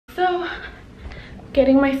So,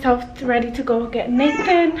 getting myself ready to go get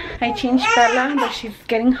Nathan. I changed Bella, but she's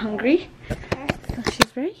getting hungry. So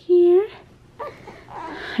she's right here.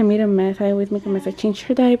 I made a mess. I always make a mess. I changed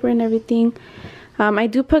her diaper and everything. I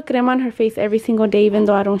do put crema on her face every single day, even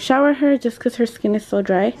though I don't shower her, just because her skin is so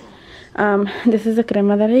dry. This is the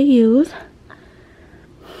crema that I use.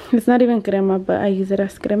 It's not even crema, but I use it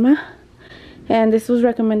as crema. And this was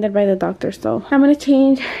recommended by the doctor, so I'm gonna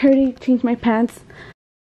change. I already changed my pants.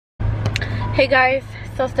 Hey guys,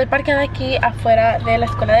 so estoy parqueada aquí afuera de la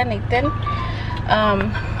escuela de Nathan.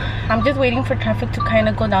 I'm just waiting for traffic to kind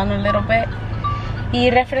of go down a little bit y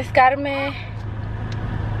refrescarme,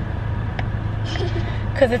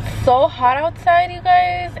 because it's so hot outside, you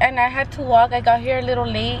guys, and I had to walk. I got here a little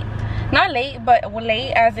late. Not late, but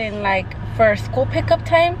late as in like for school pickup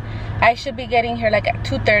time. I should be getting here like at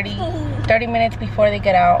 2:30, 30 minutes before they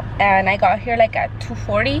get out, and I got here like at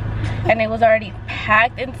 2:40 and it was already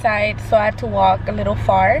packed inside, so I had to walk a little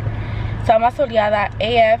far. So I'm asoleada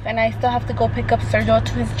AF, and I still have to go pick up Sergio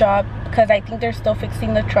to his job because I think they're still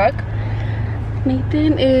fixing the truck.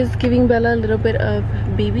 Nathan is giving Bella a little bit of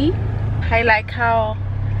baby. I like how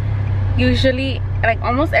usually, like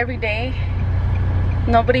almost every day,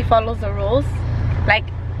 nobody follows the rules. Like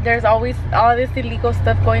there's always all this illegal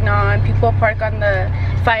stuff going on. People park on the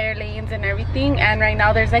fire lanes and everything, and right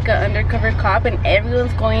now there's like an undercover cop and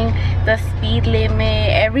everyone's going the speed limit.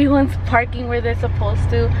 Everyone's parking where they're supposed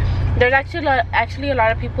to. There's actually a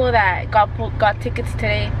lot of people that got tickets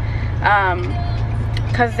today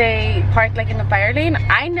because they parked like in the fire lane.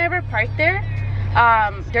 I never parked there.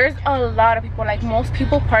 There's a lot of people, like most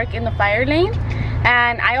people park in the fire lane,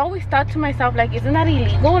 and I always thought to myself, like, isn't that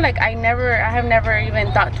illegal? Like I have never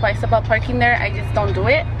even thought twice about parking there. I just don't do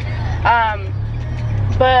it.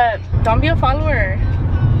 But don't be a follower.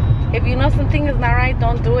 If you know something is not right,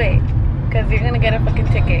 don't do it, because you're gonna get a fucking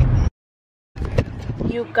ticket.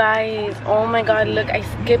 You guys, oh my god, look, I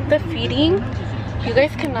skipped the feeding. You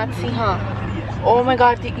guys cannot see, huh? Oh my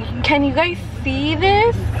god, can you guys see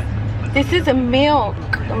this? This is milk,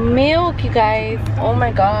 you guys. Oh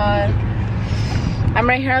my god. I'm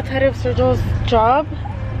right here outside of Sergio's job,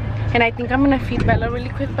 and I think I'm gonna feed Bella really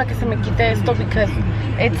quick para que se me quite esto, because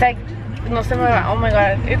it's like, no se me va. Oh my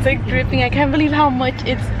god, it's like dripping. I can't believe how much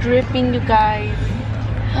it's dripping, you guys.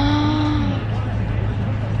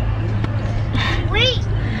 Wait.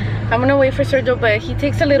 I'm gonna wait for Sergio, but he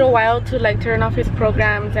takes a little while to like turn off his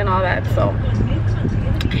programs and all that, so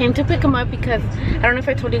came to pick him up because I don't know if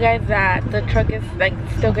I told you guys that the truck is like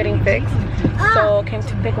still getting fixed. So came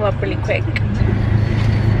to pick him up really quick.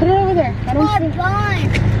 Put it over there. I don't see.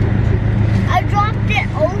 I dropped it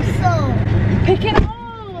also. Pick it up.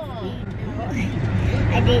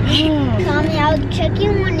 I did it. Tommy, I was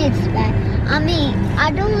checking when it's back. I mean,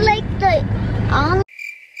 I don't like the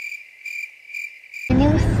and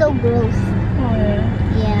it was so gross. Oh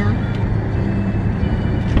Yeah.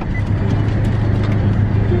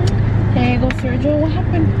 There you go, Sergio. What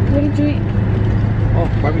happened? What did you eat? Oh,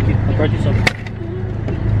 barbecue. I brought you some.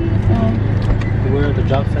 Oh. We were at the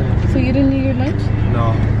job center. So you didn't eat your lunch?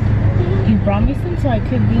 No. You brought me some, so I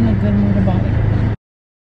could be in a good mood about it.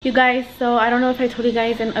 You guys, so I don't know if I told you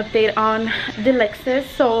guys an update on the Lexus.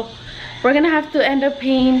 So we're gonna have to end up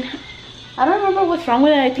paying, I don't remember what's wrong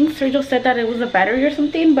with it. I think Sergio said that it was a battery or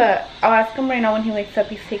something, but I'll ask him right now when he wakes up.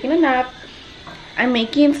 He's taking a nap. I'm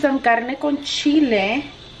making some carne con chile.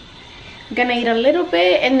 I'm gonna eat a little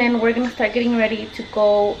bit, and then we're gonna start getting ready to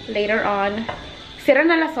go later on. Cierran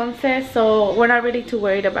a las 11, so we're not really too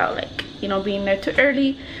worried about, like, you know, being there too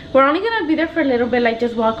early. We're only gonna be there for a little bit, like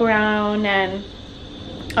just walk around and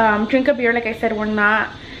drink a beer. Like I said, we're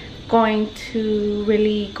not going to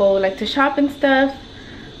really go like to shop and stuff,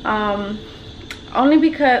 only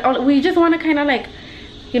because we just want to kind of like,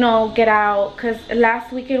 you know, get out, because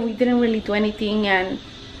last weekend we didn't really do anything and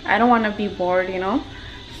I don't want to be bored, you know.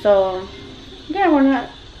 So yeah, we're not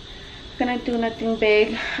gonna do nothing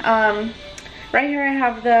big. Right here I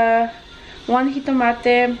have the 1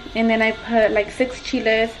 jitomate, and then I put like 6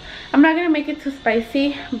 chiles. I'm not gonna make it too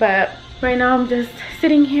spicy, but right now I'm just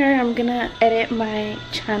sitting here. I'm gonna edit my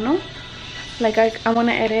channel. Like I want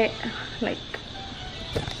to edit like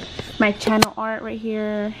my channel art right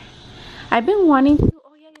here. I've been wanting to,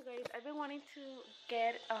 oh yeah, you guys, I've been wanting to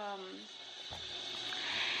get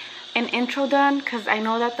an intro done, because I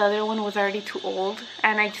know that the other one was already too old,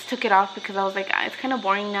 and I just took it off because I was like, it's kind of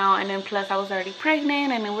boring now, and then plus I was already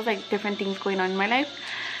pregnant and it was like different things going on in my life.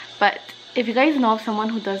 But if you guys know of someone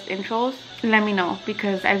who does intros, let me know,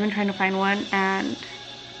 because I've been trying to find one and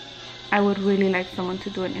I would really like someone to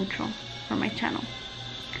do an intro for my channel.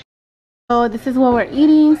 So this is what we're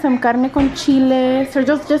eating, some carne con chile.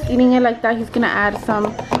 Sergio's just eating it like that. He's gonna add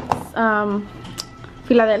some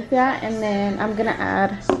Philadelphia, and then I'm gonna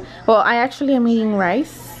add, well, I actually am eating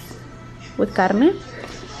rice with carne,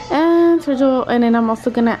 and Sergio, and then I'm also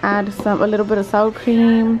gonna add a little bit of sour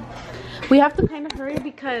cream. We have to kind of hurry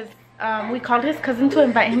because we called his cousin to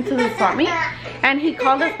invite him to the Swapmeet, and he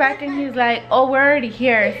called us back and he's like, oh, we're already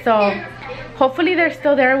here, so hopefully they're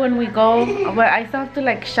still there when we go, but I still have to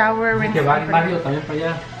like shower, rinse.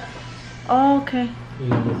 Oh, okay.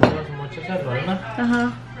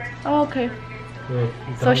 Oh, okay.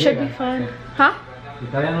 So it should be fun. Huh?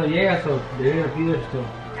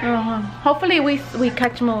 Hopefully we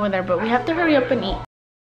catch him over there, but we have to hurry up and eat.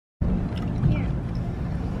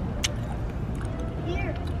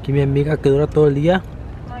 Aquí mi amiga que dura todo el día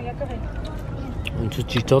con sus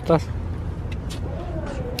chichotas.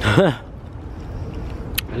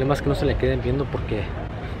 Vale más que no se le queden viendo porque va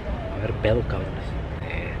a haber pedo, cabrones.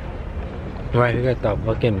 Right, we got the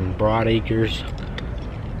fucking Broadacres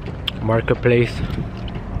marketplace.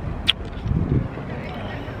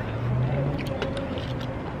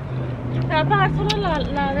 ¿Te va a pagar solo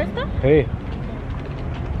la de esta? Hey.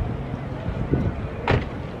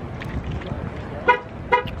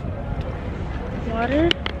 Water.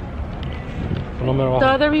 Número The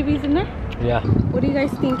other BB's in there? Yeah. What do you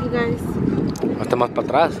guys think, you guys? Hasta más para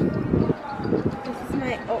atrás. This is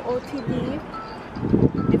my OOTD.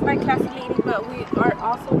 It's my classy lady, but we are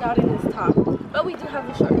also down in this top. But we do have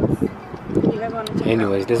the shorts. You guys want to check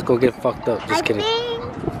Anyways, let's go get fucked up. Just kidding. Wait.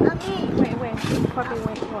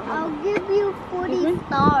 I'll give you 40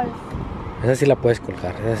 stars. Esa sí la puedes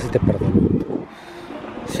colgar. Esa sí te perdono.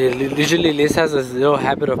 She usually Liz has this little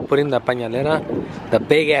habit of putting the pañalera, the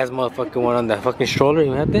big ass motherfucking one on the fucking stroller,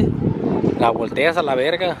 imagínate. La volteas a la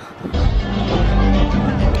verga.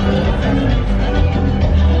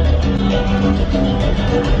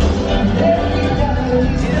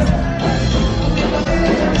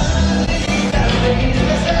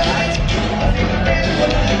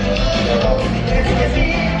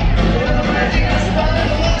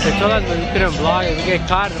 Se todas me quieren vlog y me get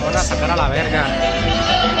caught, me van a sacar a la verga.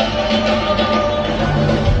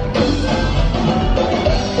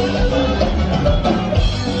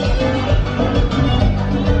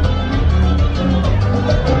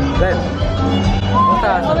 Ven,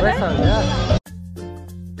 otra cerveza, ya.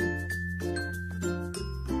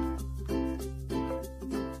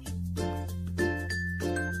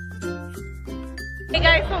 Hey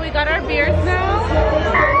guys, so we got our beers now.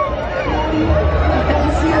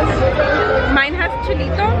 Mine has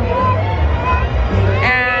chilito.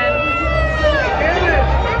 And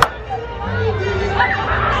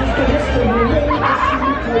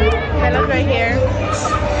Bella's right here.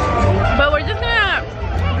 But we're just gonna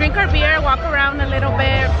drink our beer, walk around a little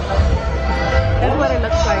bit. That's what it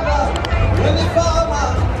looks like.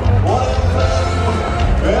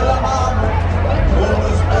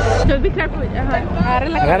 Just be careful.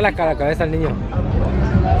 Agarra la cabeza al niño.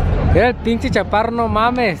 Mira el pinche chaparro, no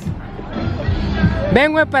mames.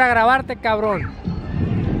 Ven, güey, para grabarte, cabrón.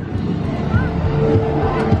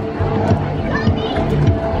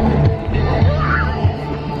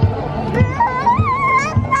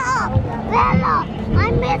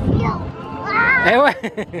 I miss you. Güey.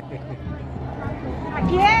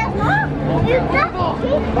 Aquí es, ¿no?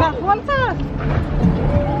 Las bolsas.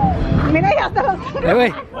 Mira, ya te los...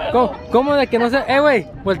 Güey, ¿cómo de que no se...? Güey,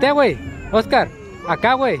 voltea, güey. Oscar,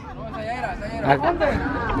 acá, güey.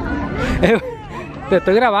 Te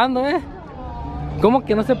estoy grabando, ¿Cómo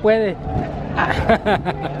que no se puede?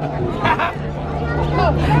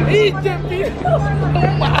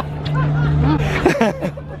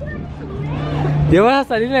 Ya vas a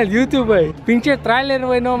salir en el YouTube, güey. Pinche trailer,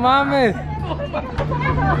 güey, no mames.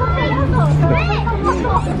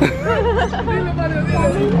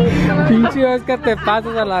 Pinche Oscar, te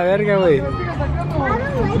pasas a la verga, güey.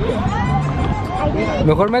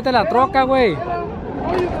 Mejor mete la troca, güey.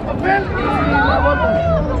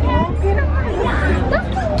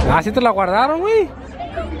 Ah, ¿sí te la guardaron, güey?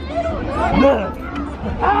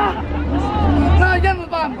 No, ya nos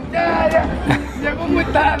vamos, ya. Llegó muy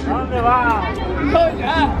tarde. ¿A dónde va? No,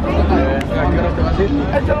 ya. ¿A qué hora te vas a ir?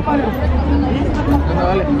 Échalo, Mario.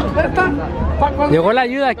 ¿Ya está? Llegó la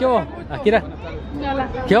ayuda, ¿qué hubo? Akira.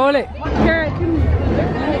 ¿Qué hubo? Ya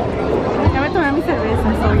me tomé mi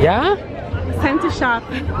cerveza. So ¿Ya? it's time to shop.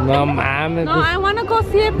 No mames. No, Pues, I wanna go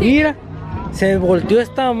see if they... mira, se volteó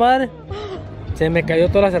esta madre. Se me cayó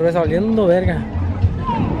toda la cerveza oliendo verga.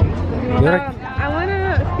 I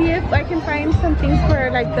wanna see if I can find some things for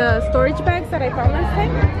like the storage bags that I found last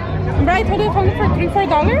time. Remember I told you I found it for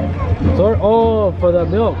 $3-4? Oh, for the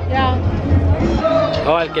milk. Yeah.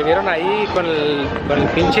 Oh, el que vieron ahí con el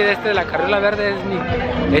pinche de la carriola verde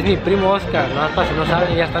es mi primo Oscar. Nada más para si no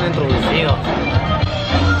saben, ya están introducidos.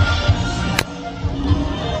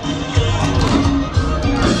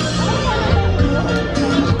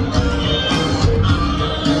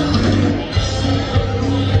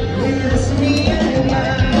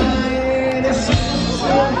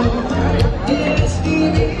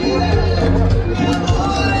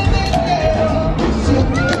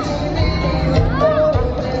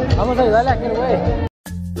 Vamos a ayudarle a aquel güey.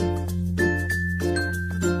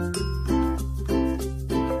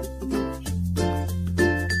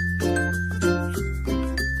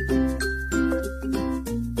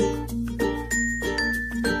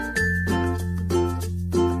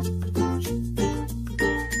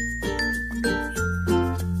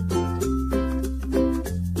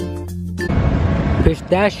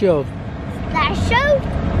 Pistachio. Pistachio?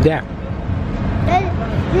 Yeah.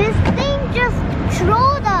 This thing just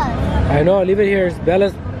trolled us. I know, leave it here. It's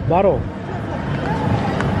Bella's bottle.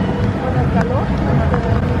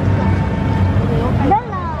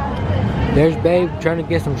 Bella. There's Babe trying to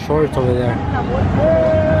get some shorts over there.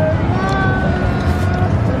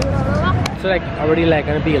 It's like already like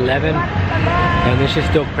gonna be 11 and this shit's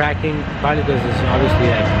still cracking. Probably because it's obviously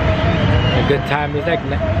like a good time. It's like,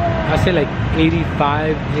 I say like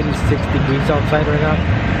 85, 86 degrees outside right now.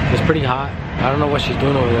 It's pretty hot. I don't know what she's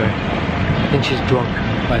doing over there. I think she's drunk.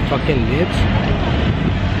 My fucking lips.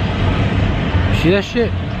 See that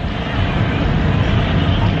shit?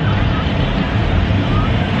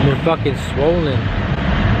 They're fucking swollen.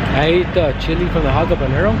 I ate the chili from the hot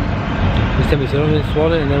habanero. They me hicieron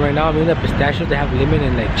swollen, and then right now I'm eating the pistachios. They have lemon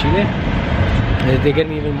and like chile. And they get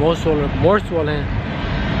me even more swollen,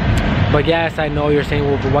 But yes, I know you're saying,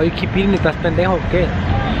 well, but why you keep eating it? That's pendejo, okay?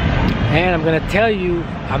 And I'm gonna tell you,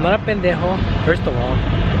 I'm not a pendejo, first of all.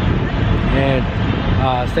 And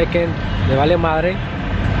second, me vale madre.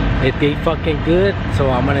 It tastes fucking good, so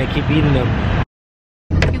I'm gonna keep eating them.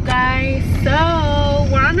 You guys, so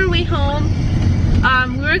we're on our way home.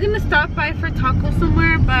 We were gonna stop by for tacos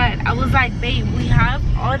somewhere, but I was like, babe, we have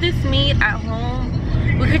all this meat at home.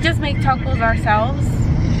 We could just make tacos ourselves.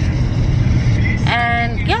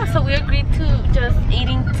 And yeah, so we agreed to just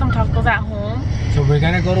eating some tacos at home. So we're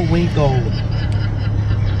gonna go to Winco,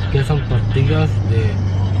 get some tortillas de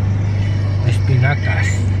espinacas.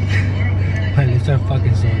 My lips are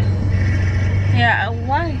fucking sore. Yeah,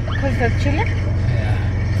 why? Because the chili?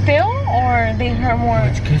 Yeah. Still, or they hurt more?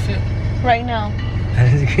 Let's kiss it. Right now.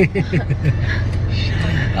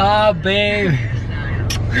 Oh, babe.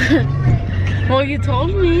 Well, you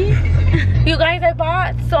told me. You guys, I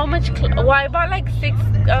bought so much. Well, I bought like six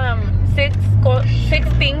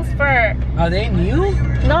things for. Are they new?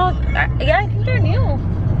 No, yeah, I think they're new.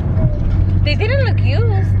 They didn't look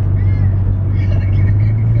used.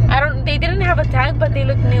 They didn't have a tag, but they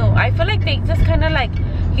look new. I feel like they just kind of like,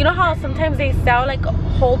 you know how sometimes they sell like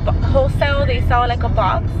wholesale, they sell like a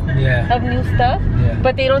box of new stuff,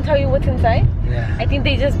 but they don't tell you what's inside. I think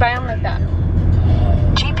they just buy them like that.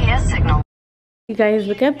 GPS signal. You guys,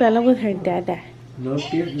 look at Bella with her dada.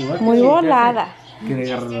 Muy volada.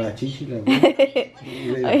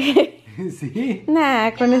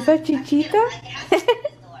 Nah, con esa chichita.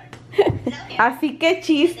 Así que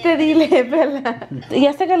chiste, dile, Bella.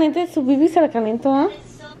 Ya está caliente, su bibi se la calentó, ¿eh?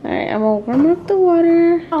 Alright, I'm gonna warm up the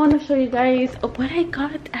water. I want to show you guys what I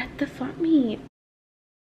got at the Swapmeet.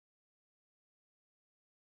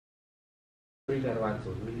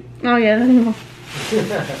 Oh yeah, that's no.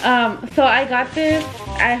 So I got this.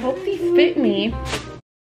 I hope these fit me.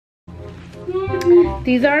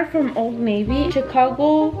 These are from Old Navy,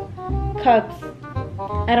 Chicago Cubs.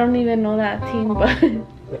 I don't even know that team, but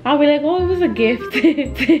I'll be like, oh, it was a gift.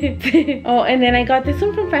 Oh, and then I got this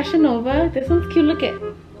one from Fashion Nova. This one's cute. Look at it.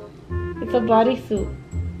 It's a bodysuit.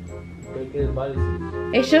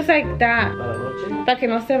 It's just like that. Para que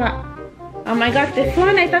no se va. I got this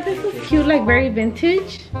one. I thought this was cute, like very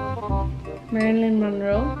vintage. Marilyn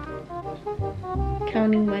Monroe.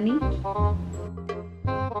 Counting money.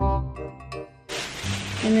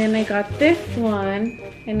 And then I got this one,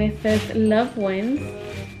 and it says Love Wins,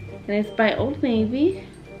 and it's by Old Navy.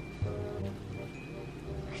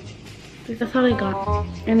 That's all I got,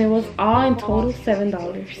 and it was all in total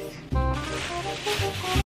 $7.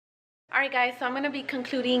 Alright guys, so I'm going to be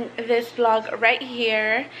concluding this vlog right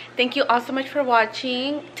here. Thank you all so much for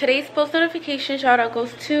watching. Today's post notification shout out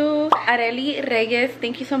goes to Areli Reyes.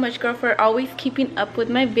 Thank you so much, girl, for always keeping up with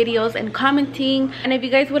my videos and commenting. And if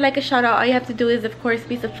you guys would like a shout out, all you have to do is, of course,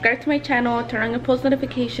 be subscribed to my channel, turn on your post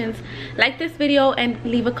notifications, like this video, and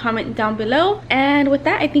leave a comment down below. And with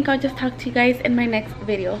that, I think I'll just talk to you guys in my next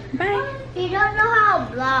video. Bye. You don't know how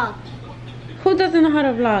to vlog. Who doesn't know how to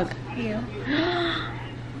vlog? You.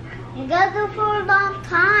 You got to for a long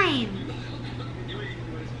time.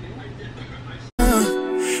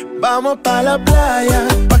 Vamos pa' la playa,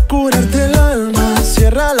 pa' curarte el alma.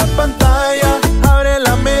 Cierra la pantalla.